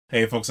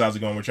Hey folks, how's it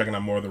going? We're checking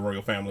out more of the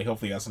Royle family.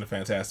 Hopefully you guys had a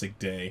fantastic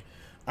day.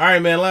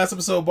 Alright man, last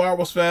episode Barb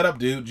was fed up,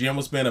 dude. Jim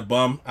was being a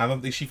bum. I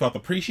don't think she felt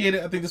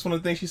appreciated. I think that's one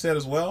of the things she said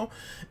as well.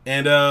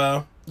 And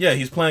yeah,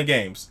 he's playing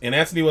games. And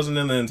Antony wasn't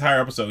in the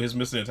entire episode. He was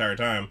missing the entire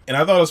time. And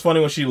I thought it was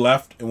funny when she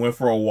left and went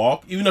for a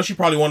walk. Even though she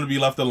probably wanted to be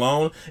left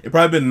alone, it'd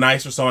probably been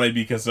nice for somebody to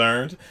be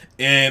concerned.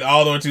 And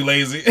all of them were too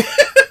lazy.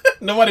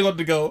 Nobody wanted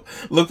to go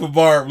look for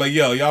Barb. Like,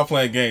 yo, y'all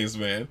playing games,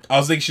 man. I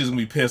was thinking she was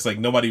gonna be pissed. Like,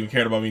 nobody even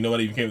cared about me.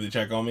 Nobody even came to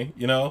check on me,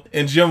 you know?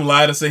 And Jim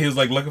lied and said he was,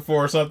 like, looking for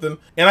her or something.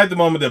 And I like the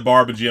moment that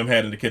Barb and Jim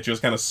had in the kitchen. It was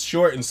kind of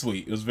short and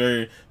sweet. It was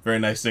very, very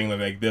nice thing that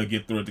like, they'll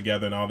get through it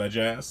together and all that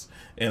jazz.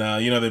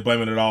 And, you know, they're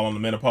blaming it all on the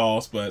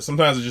menopause. But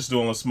sometimes it's just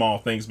doing those small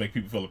things make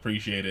people feel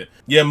appreciated.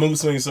 Yeah, mood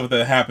swings and stuff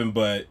that happen,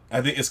 but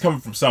I think it's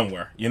coming from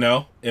somewhere, you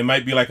know? It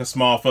might be like a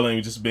small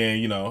feeling just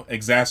being, you know,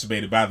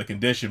 exacerbated by the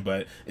condition,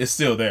 but it's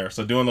still there.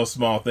 So doing those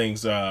small things,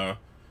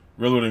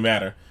 really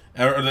matter.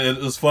 It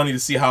was funny to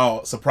see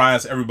how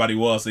surprised everybody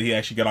was that he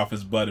actually got off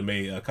his butt and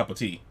made a cup of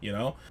tea, you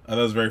know? That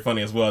was very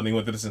funny as well. And he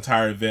went through this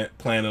entire event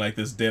planning like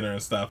this dinner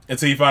and stuff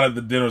until he found out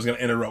the dinner was going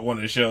to interrupt one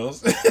of the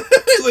shows.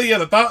 So yeah,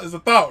 the thought is a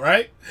thought,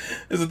 right?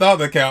 It's a thought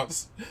that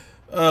counts.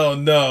 Oh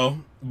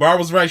no. Barb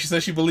was right. She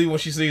said she believed when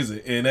she sees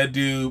it. And that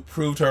dude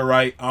proved her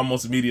right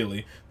almost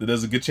immediately that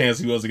there's a good chance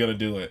he wasn't going to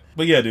do it.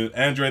 But yeah, dude,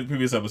 I enjoyed the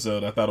previous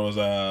episode. I thought it was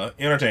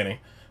entertaining.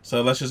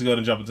 So let's just go ahead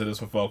and jump into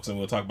this one, folks, and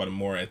we'll talk about it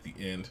more at the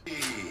end.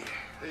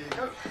 There you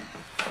go.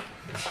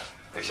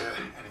 Is there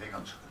anything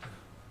else?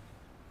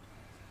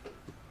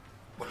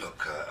 Well,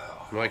 look,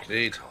 Mike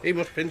Reed. He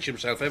must pinch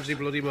himself every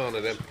bloody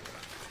morning, then.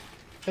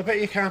 I bet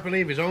you can't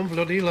believe his own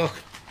bloody luck.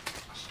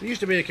 He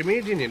used to be a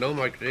comedian, you know,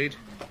 Mike Reed.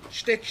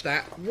 Stitch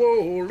that.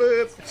 Whoa,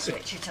 look.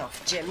 Switch it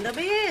off, Jim. They'll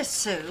be here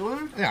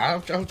soon.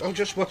 Yeah, I'll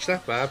just watch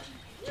that, Barb.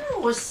 You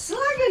was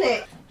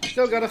slagging it.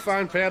 Still got a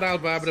fine pair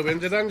out Barbara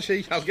Windsor, hasn't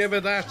she? I'll give her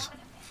that.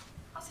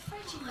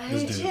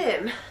 Hey,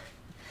 Jim.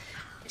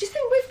 Do you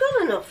think we've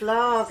got enough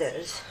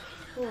lagers?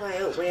 Oh, I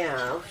hope we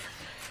have.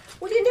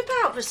 Will you nip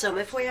out for some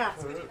if we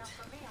haven't?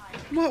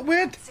 What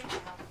with?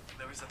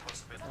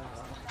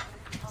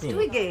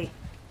 Twiggy.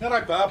 All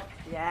right, Barb.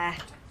 Yeah.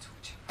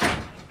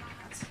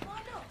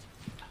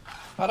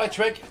 All right,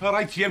 Twig. All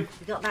right, Jim.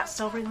 You got that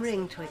sovereign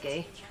ring,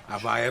 Twiggy?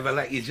 Have I ever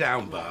let you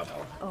down, Barb?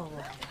 Oh,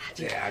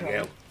 Yeah, I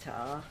will.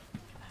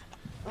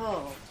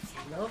 Oh,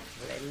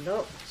 lovely.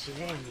 Look,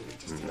 Jim.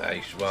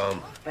 Nice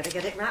one. Better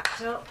get it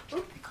wrapped up.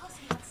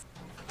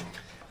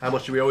 How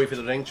much do we owe you for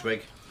the ring,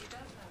 Twig?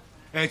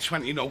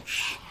 20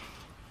 notes.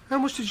 How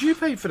much did you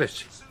pay for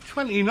it?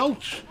 20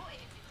 notes?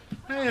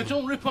 Hey,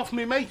 don't rip off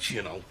me mates,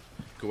 you know.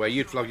 Go away,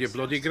 you'd flog your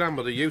bloody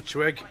grandmother, you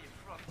Twig.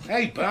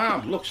 Hey,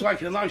 Barb, looks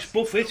like a nice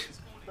buffet.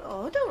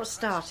 Oh, don't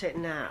start it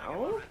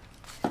now.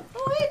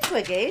 Oh, hey,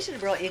 Twiggy, you should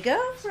have brought your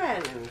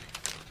girlfriend.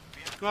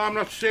 No, I'm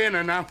not seeing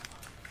her now.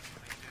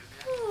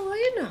 Oh,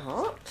 you're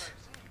not?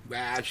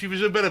 Well, she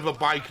was a bit of a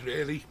bike,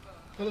 really.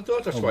 Well, I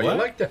thought that's A why what? you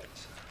liked it.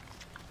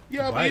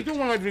 Yeah, but you don't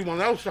want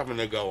everyone else having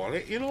a go on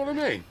it, you know what I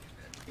mean?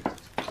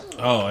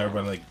 Oh,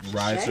 everybody like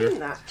rides her. Shame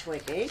that,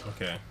 Twiggy.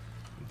 Okay.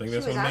 I think She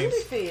that's was what it angry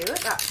means. for you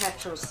at that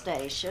petrol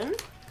station.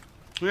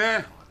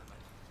 Yeah.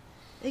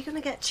 Are you going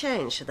to get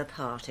changed for the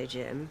party,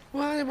 Jim?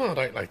 Well, I'm all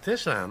right like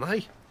this, aren't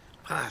I?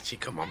 Party,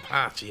 come on,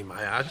 party,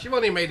 my ass. You've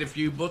only made a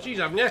few butties,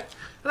 haven't you? And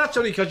that's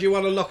only because you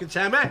want to look at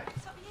Emma.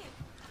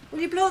 Will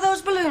you blow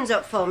those balloons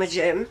up for me,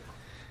 Jim?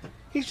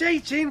 He's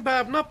 18,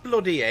 Barb, not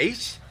bloody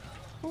 8.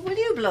 Well, will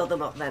you blow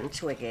them up then,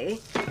 Twiggy?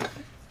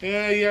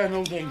 Yeah,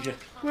 no danger.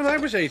 When I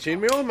was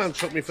 18, my old man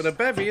took me for a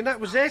bevy, and that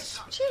was it.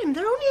 Jim,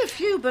 they're only a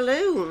few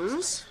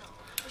balloons.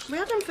 We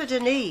had them for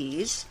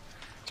Denise.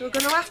 So we're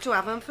going to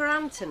have them for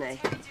Antony.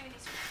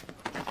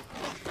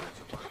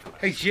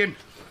 Hey, Jim.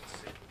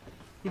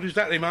 Who does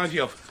that remind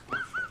you of?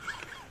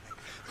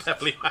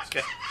 Beverly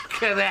Macker.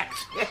 Correct.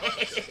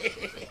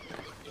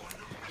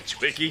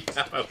 Twiggy,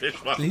 how about this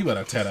one? He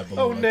better tear that balloon.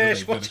 Oh, up. nurse,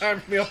 Like, what finish.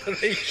 time's my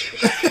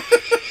operation?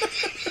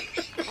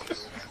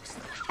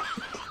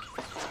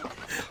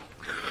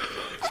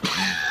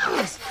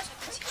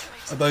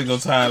 I thought he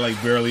was gonna tie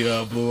like barely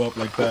blew up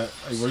like that.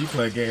 Like, where you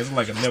play games, it's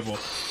like a nipple.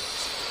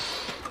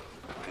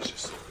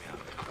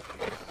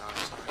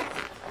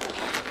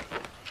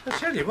 I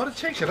tell you what, it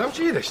takes it out of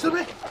you, this, doesn't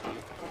it?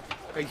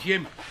 Hey,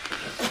 Jim.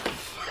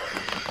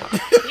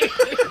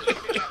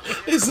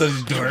 He's such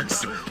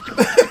dorks.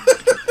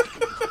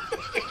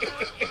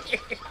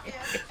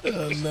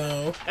 Oh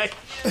no.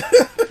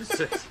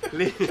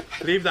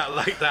 leave that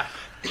like that.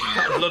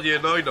 That bloody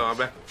annoyed on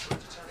me.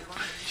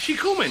 She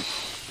coming?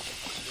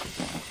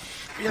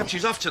 Yeah,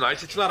 she's off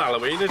tonight. It's not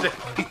Halloween, is it?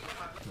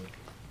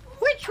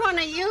 Which one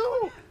are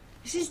you?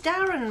 This is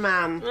Darren,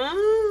 ma'am.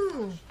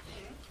 Oh.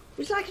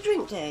 Would you like a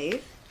drink,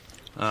 Dave?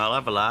 I'll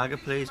have a lager,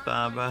 please,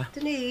 Barbara.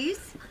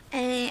 Denise?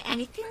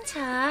 Anything,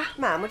 sir?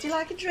 Ma'am, would you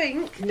like a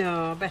drink?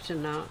 No, better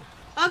not.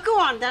 Oh, go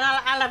on, then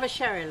I'll have a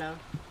sherry, love.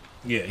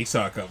 Yeah, he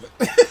saw it coming.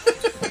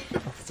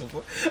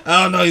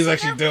 I don't know, he's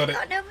actually doing it.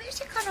 Got no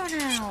music on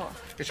now.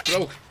 It's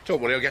broke.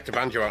 Don't worry, I'll get the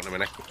banjo out in a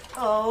minute.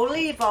 Oh,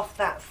 leave off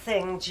that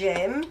thing,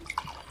 Jim.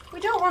 We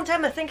don't want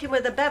Emma thinking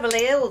we're the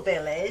Beverly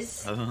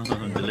Hillbillies. Oh,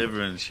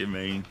 deliverance, you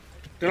mean?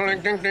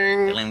 Ding, ding,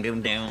 ding. Ding,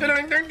 ding, ding.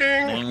 Ding, ding,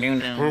 ding.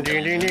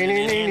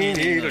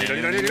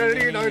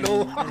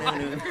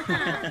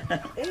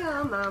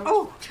 Yeah, Mum.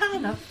 Oh,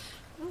 Tyler.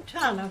 Oh,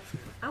 Tyler.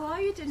 How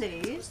are you,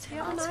 Denise? You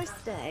have a nice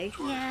day.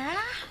 Yeah.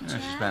 She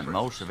spent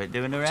most of it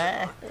doing her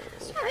hair.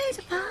 So it's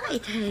a party,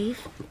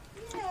 Dave.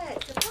 Yeah,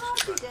 it's a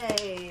party,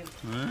 Dave.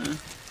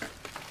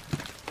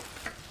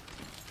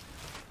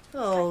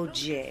 Oh,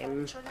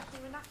 Jim.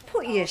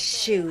 Put your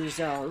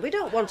shoes on. We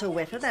don't want a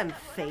whiff of them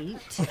feet.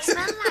 They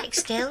smell like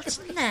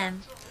skeleton,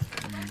 them.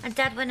 And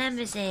Dad, when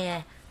Emma's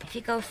here, if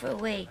you go for a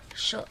wee,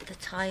 shut the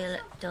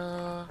toilet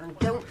door. And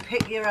don't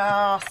pick your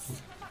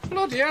arse.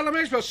 Bloody hell, I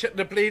may as well sit in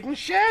the bleeding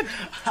shed.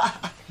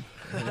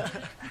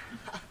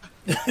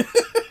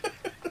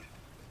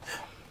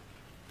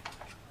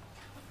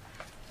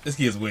 This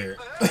kid's weird.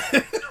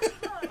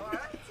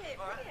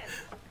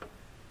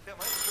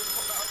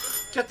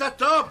 Shut that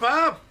door,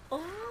 Bob.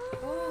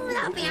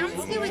 That'll be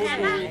Antony with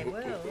Emma.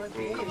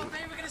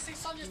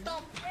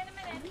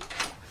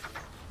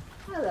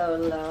 Hello,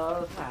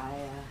 love.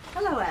 Hiya.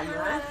 Hello,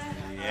 Emma.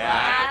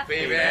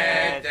 Happy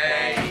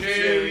birthday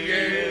to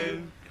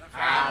you.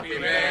 Happy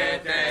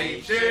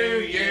birthday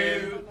to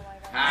you.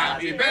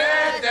 Happy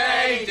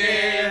birthday,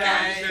 dear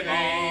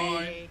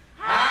Antony.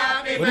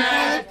 Happy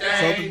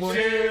birthday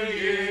to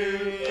you.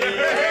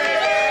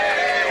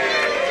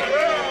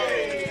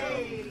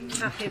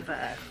 Happy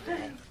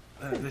birthday.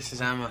 This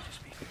is Emma.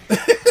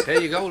 There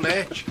you go,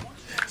 Lech.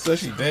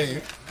 Especially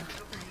Dave.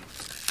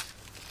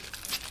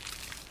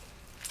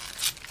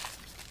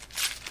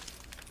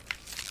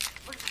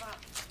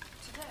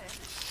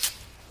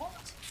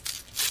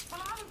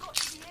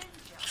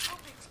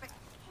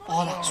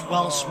 Oh, that's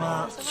well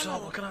smart. So,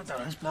 what can I do?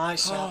 It's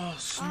nice. Oh,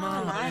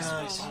 smart. Nice.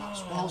 It's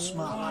well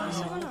smart.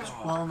 It's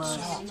well nice.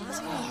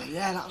 Oh,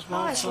 yeah, that's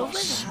well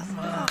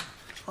smart.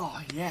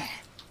 Oh, yeah.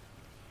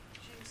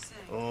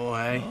 Oh,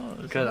 hey.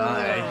 Look at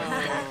that, eh?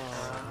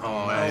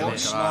 Oh, hey, look at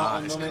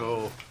that. It's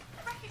cool.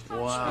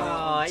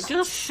 Wow. Oh, it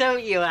does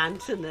suit you,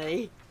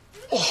 Antony.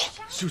 Oh,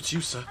 suits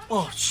you, sir.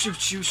 Oh,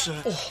 suits you,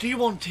 sir. Oh, do you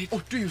want it?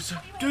 Oh, do you,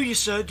 sir? Do you,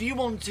 sir? Do you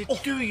want it? Oh,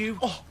 do you?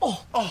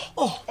 Oh.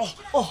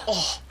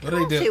 What do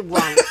they do? He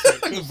wants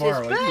it. It's his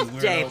Bar, like, these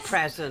birthday weirdos.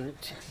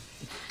 present.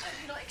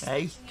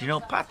 Hey, do you know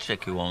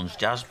Patrick who owns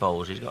Jazz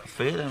Bowls? He's got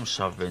 3 of them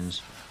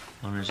sovereigns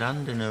on his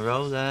hand in a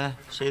row there.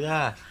 See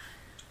there?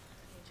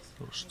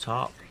 Looks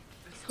top.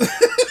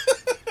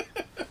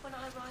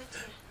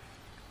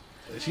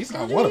 She's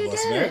not one of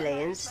us, man.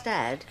 Early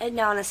instead.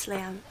 No, honestly,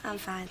 I'm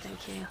fine,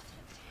 thank you.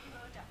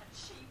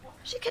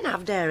 She can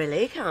have Dairy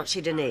Lee, can't she,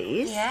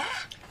 Denise? Yeah?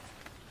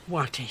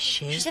 What is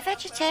she? She's a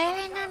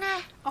vegetarian,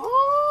 Nana.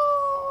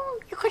 Oh,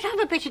 you could have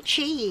a bit of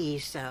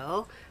cheese,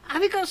 though.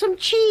 Have you got some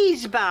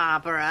cheese,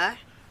 Barbara?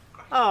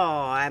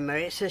 Oh, Emma,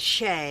 it's a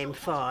shame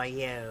for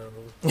you.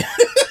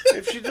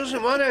 If she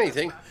doesn't want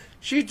anything,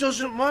 she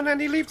doesn't want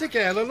any. Leave the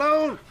girl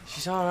alone.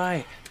 She's all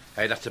right.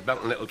 Hey, that's a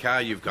belting little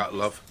car you've got,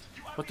 love.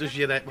 What does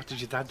your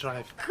dad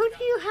drive? Could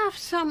you have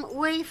some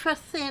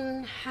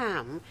wafer-thin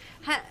ham?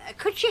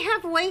 Could she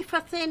have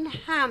wafer-thin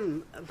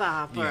ham,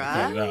 Barbara? Yeah,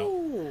 cut it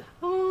out.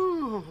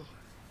 Oh.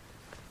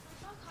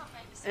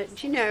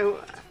 Do you know,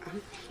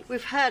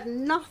 we've heard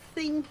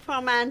nothing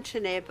from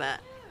Antony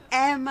but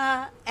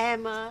Emma.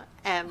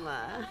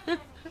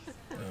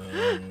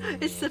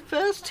 It's the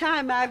first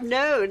time I've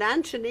known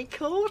Antony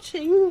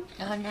courting.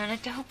 Oh, Nana,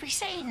 don't be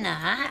saying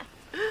that.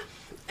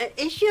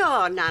 Is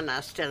your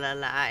Nana still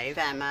alive,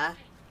 Emma?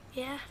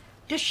 Yeah?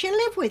 Does she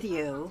live with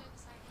you?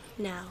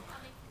 No.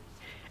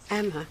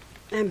 Emma,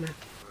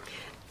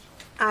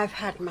 I've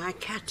had my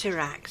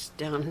cataracts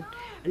done,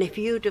 and if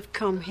you'd have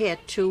come here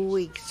 2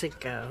 weeks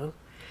ago,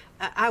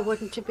 I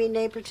wouldn't have been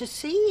able to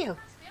see you.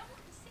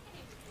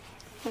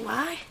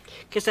 Why?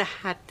 Because I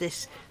had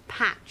this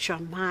patch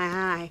on my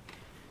eye.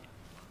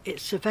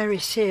 It's a very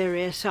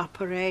serious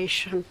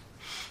operation,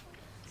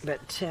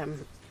 but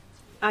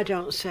I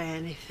don't say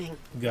anything.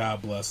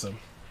 God bless him.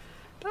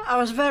 But I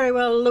was very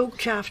well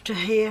looked after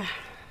here.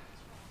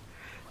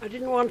 I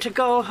didn't want to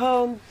go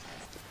home.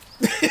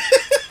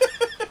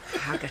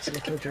 I'll get a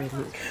little drink.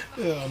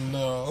 Oh,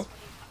 no.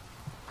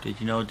 Did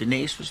you know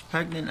Denise was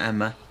pregnant,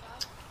 Emma?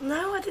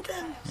 No, I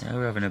didn't. Yeah,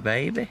 we're having a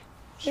baby.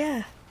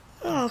 Yeah.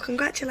 Oh,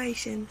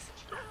 congratulations.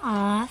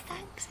 Aw,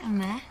 thanks,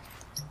 Emma.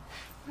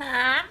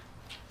 Mum,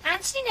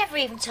 Antony never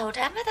even told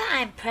Emma that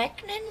I'm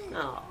pregnant.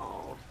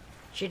 Oh,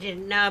 she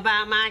didn't know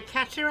about my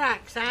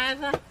cataracts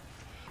either.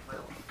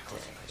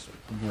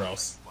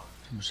 Gross.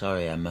 I'm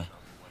sorry, Emma.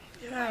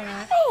 You're all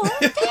right. Oh,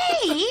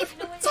 Dave,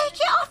 take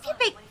it off, you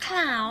big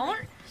clown.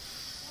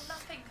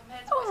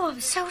 Oh,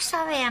 I'm so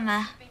sorry,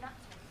 Emma.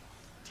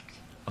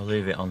 I'll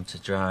leave it on to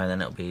dry and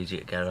then it'll be easy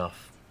to get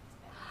off.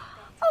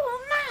 Oh,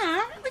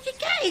 man, we could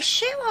get his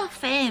shoe off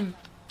him.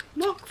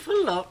 Look for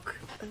luck.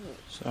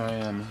 Sorry,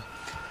 Emma.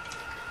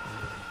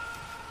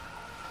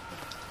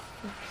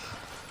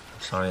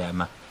 Sorry,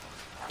 Emma.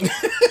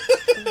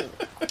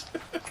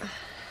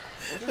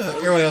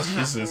 Everyone else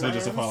uses this. We'll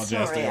just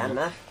apologize Sorry, to him.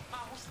 Emma.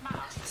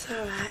 It's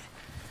all right.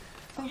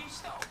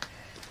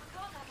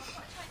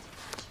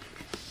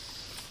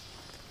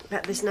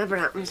 Bet this never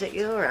happens at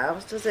your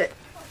house, does it?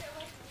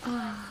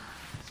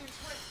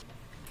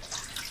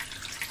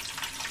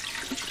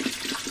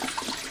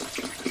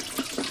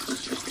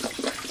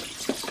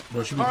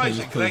 Bro, she be All right,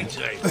 playing it's a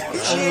great cool. day.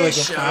 Only like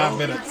 5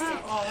 minutes.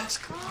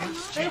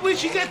 Hey,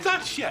 where'd you get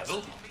that,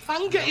 Cheryl? I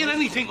can get you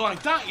anything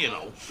like that, you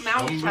know.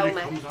 Now you tell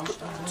me.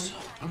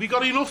 Have you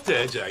got enough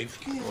there, Dave?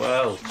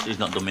 Well, she's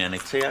not done me any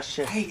tea, has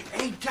she? Hey,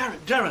 Darren,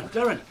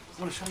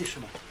 I want to tell you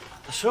something.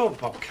 I saw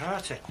Bob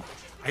Carter.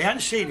 I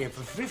hadn't seen him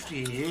for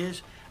 15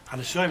 years, and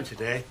I saw him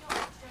today.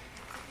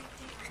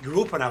 He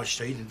grew up on our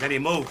street, and then he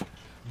moved.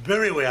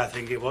 Berryway, I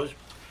think it was.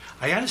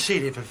 I hadn't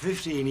seen him for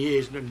 15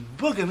 years, and then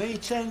bugger me, he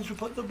tends to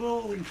put the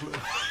ball in for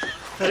him.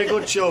 Very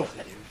good show.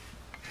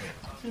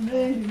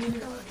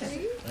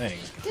 Hey,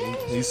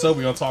 he's sober,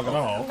 you don't talk at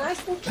all.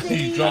 Nice and clean.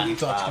 He's drunk, he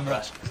talks too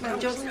much. No,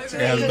 just He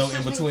has no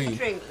in between.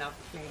 drink,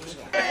 lovely.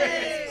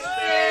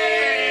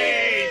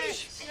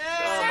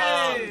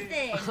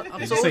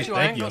 Did you say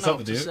thank you or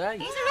something, dude? He's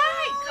alright,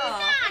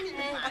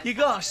 You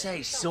gotta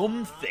say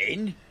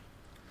something.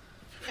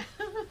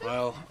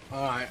 Well,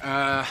 alright,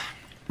 I'd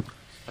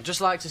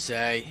just like to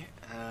say,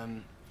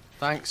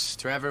 thanks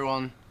to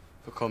everyone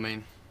for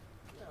coming.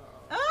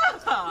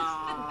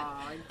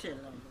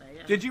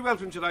 Did you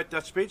welcome to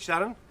that speech,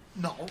 Darren?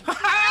 No.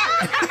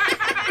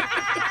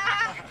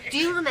 Do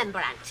you remember,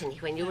 Antony,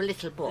 when you were a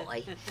little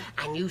boy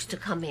and used to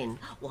come in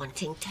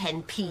wanting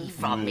 10p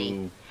from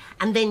me?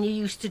 And then you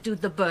used to do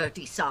the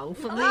birdie song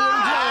for me.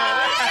 I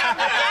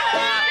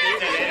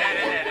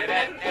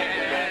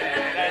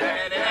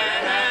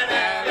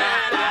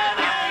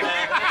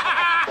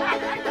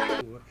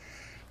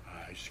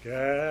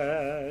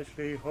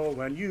scarcely hope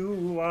when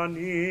you are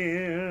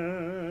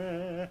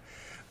near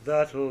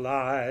that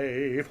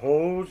life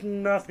holds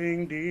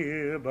nothing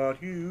dear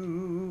but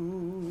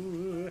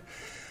you.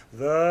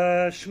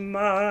 The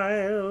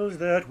smiles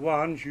that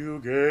once you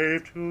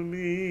gave to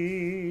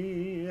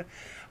me,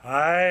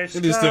 I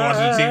Dude, still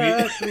watching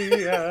TV.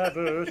 scarcely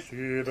ever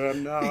see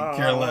them now.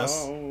 Care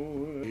less.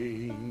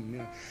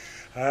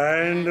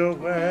 And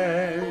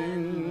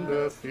when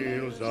the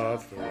fields are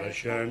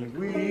fresh and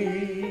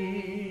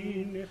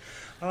green,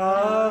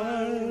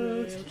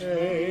 I'll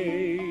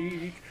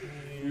take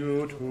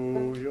you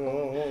to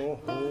your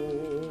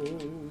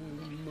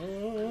home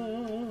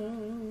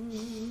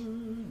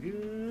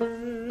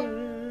again.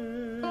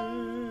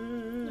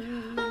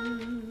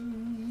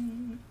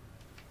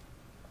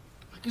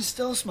 I can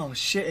still smell the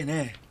shit in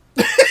here.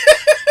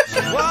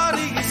 What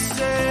do you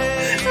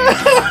say?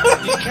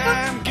 You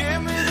can't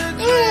give me the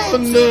Oh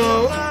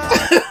no!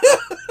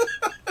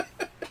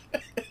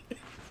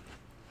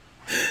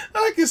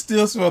 I can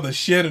still smell the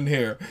shit in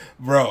here,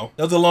 bro.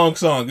 That was a long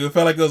song. It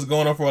felt like it was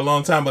going on for a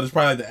long time, but it's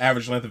probably like the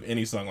average length of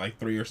any song, like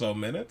 3 or so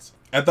minutes.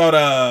 I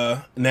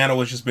thought Nana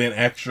was just being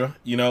extra,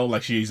 you know,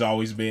 like she's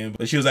always been,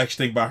 but she was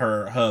actually thinking about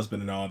her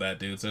husband and all that,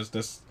 dude. So it's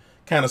just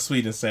kind of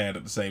sweet and sad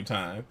at the same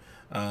time.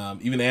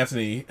 Even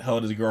Antony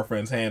held his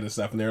girlfriend's hand and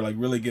stuff, and they're like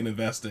really getting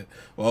invested.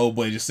 Well, old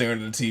boy just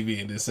staring at the TV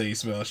and just say he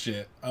smells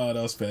shit. Oh,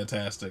 that was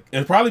fantastic.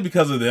 It's probably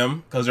because of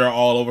them, because they're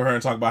all over her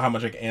and talk about how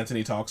much like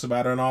Antony talks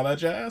about her and all that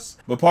jazz.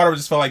 But part of it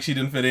just felt like she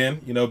didn't fit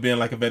in, you know, being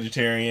like a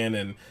vegetarian,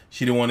 and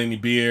she didn't want any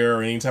beer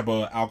or any type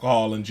of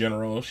alcohol in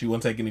general. She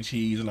wouldn't take any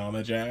cheese and all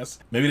that jazz.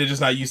 Maybe they're just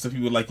not used to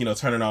people like, you know,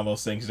 turning all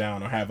those things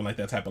down or having like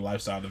that type of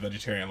lifestyle, the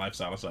vegetarian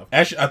lifestyle and stuff.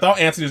 Actually, I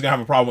thought Antony was gonna have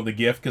a problem with the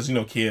gift because, you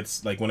know,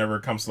 kids, like whenever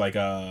it comes to like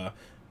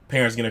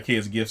parents getting their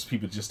kids gifts,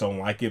 people just don't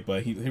like it,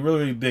 but he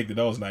really digged it.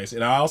 That was nice.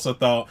 And I also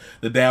thought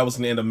the dad was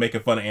going to end up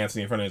making fun of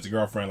Antony in front of his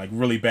girlfriend, like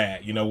really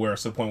bad, you know, where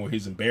it's to the point where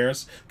he's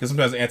embarrassed. Because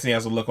sometimes Antony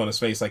has a look on his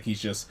face like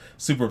he's just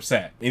super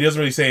upset. He doesn't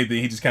really say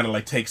anything. He just kind of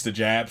like takes the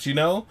jabs, you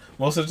know,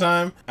 most of the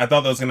time. I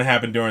thought that was going to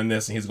happen during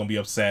this, and he's going to be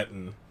upset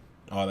and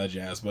all that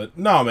jazz. But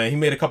no, man, he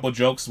made a couple of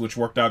jokes which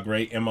worked out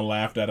great. Emma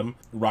laughed at him,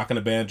 rocking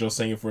the banjo,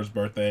 singing for his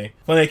birthday.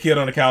 Funny kid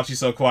on the couch, he's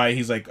so quiet,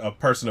 he's like a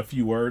person of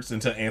few words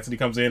until Antony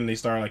comes in and they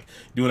start like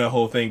doing that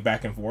whole thing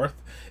back and forth.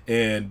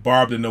 And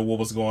Barb didn't know what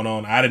was going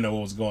on. I didn't know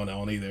what was going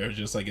on either. It was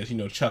just like, you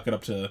know, chuck it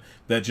up to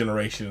that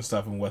generation and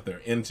stuff and what they're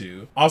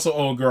into. Also,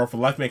 old girl, for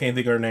life, I can't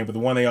think of her name, but the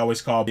one they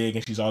always call big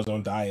and she's always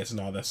on diets and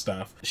all that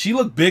stuff. She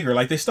looked bigger,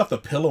 like they stuffed a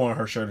pillow on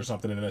her shirt or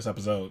something in this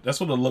episode. That's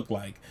what it looked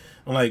like.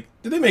 I'm like,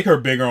 did they make her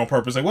bigger on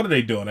purpose? Like, what are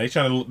they doing? Are they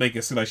trying to make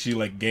it seem like she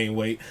like gained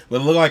weight? But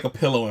it looked like a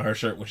pillow in her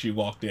shirt when she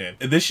walked in.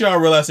 And this show, I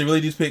realized they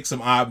really do pick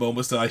some odd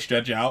moments to like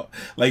stretch out.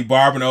 Like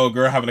Barb and the old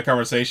girl having a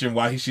conversation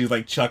while she's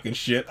like chucking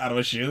shit out of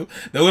a shoe.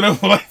 They went on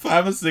for like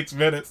 5 or 6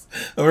 minutes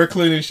of her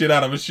cleaning shit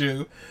out of a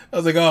shoe. I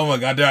was like, oh my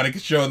god, they're out of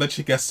control. And then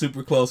she got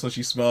super close when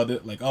she smelled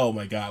it. Like, oh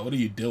my god, what are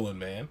you doing,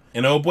 man?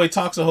 And the old boy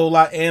talks a whole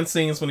lot and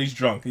sings when he's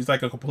drunk. He's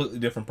like a completely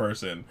different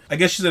person. I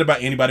guess she said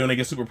about anybody when they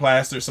get super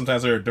plastered,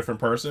 sometimes they're a different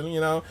person,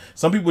 you know?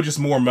 Some people are just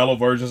more mellow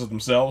versions of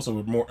themselves,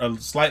 or more a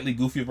slightly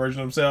goofy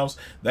version of themselves.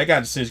 That guy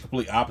just seems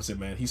complete opposite,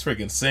 man. He's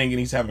freaking singing,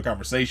 he's having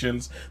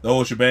conversations, the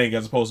whole shebang,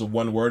 as opposed to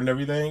one word and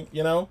everything,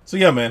 you know? So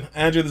yeah, man,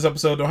 I enjoyed this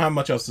episode. Don't have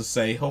much else to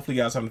say. Hopefully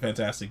you guys have a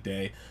fantastic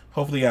day.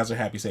 Hopefully you guys are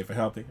happy, safe, and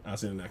healthy. I'll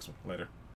see you in the next one. Later.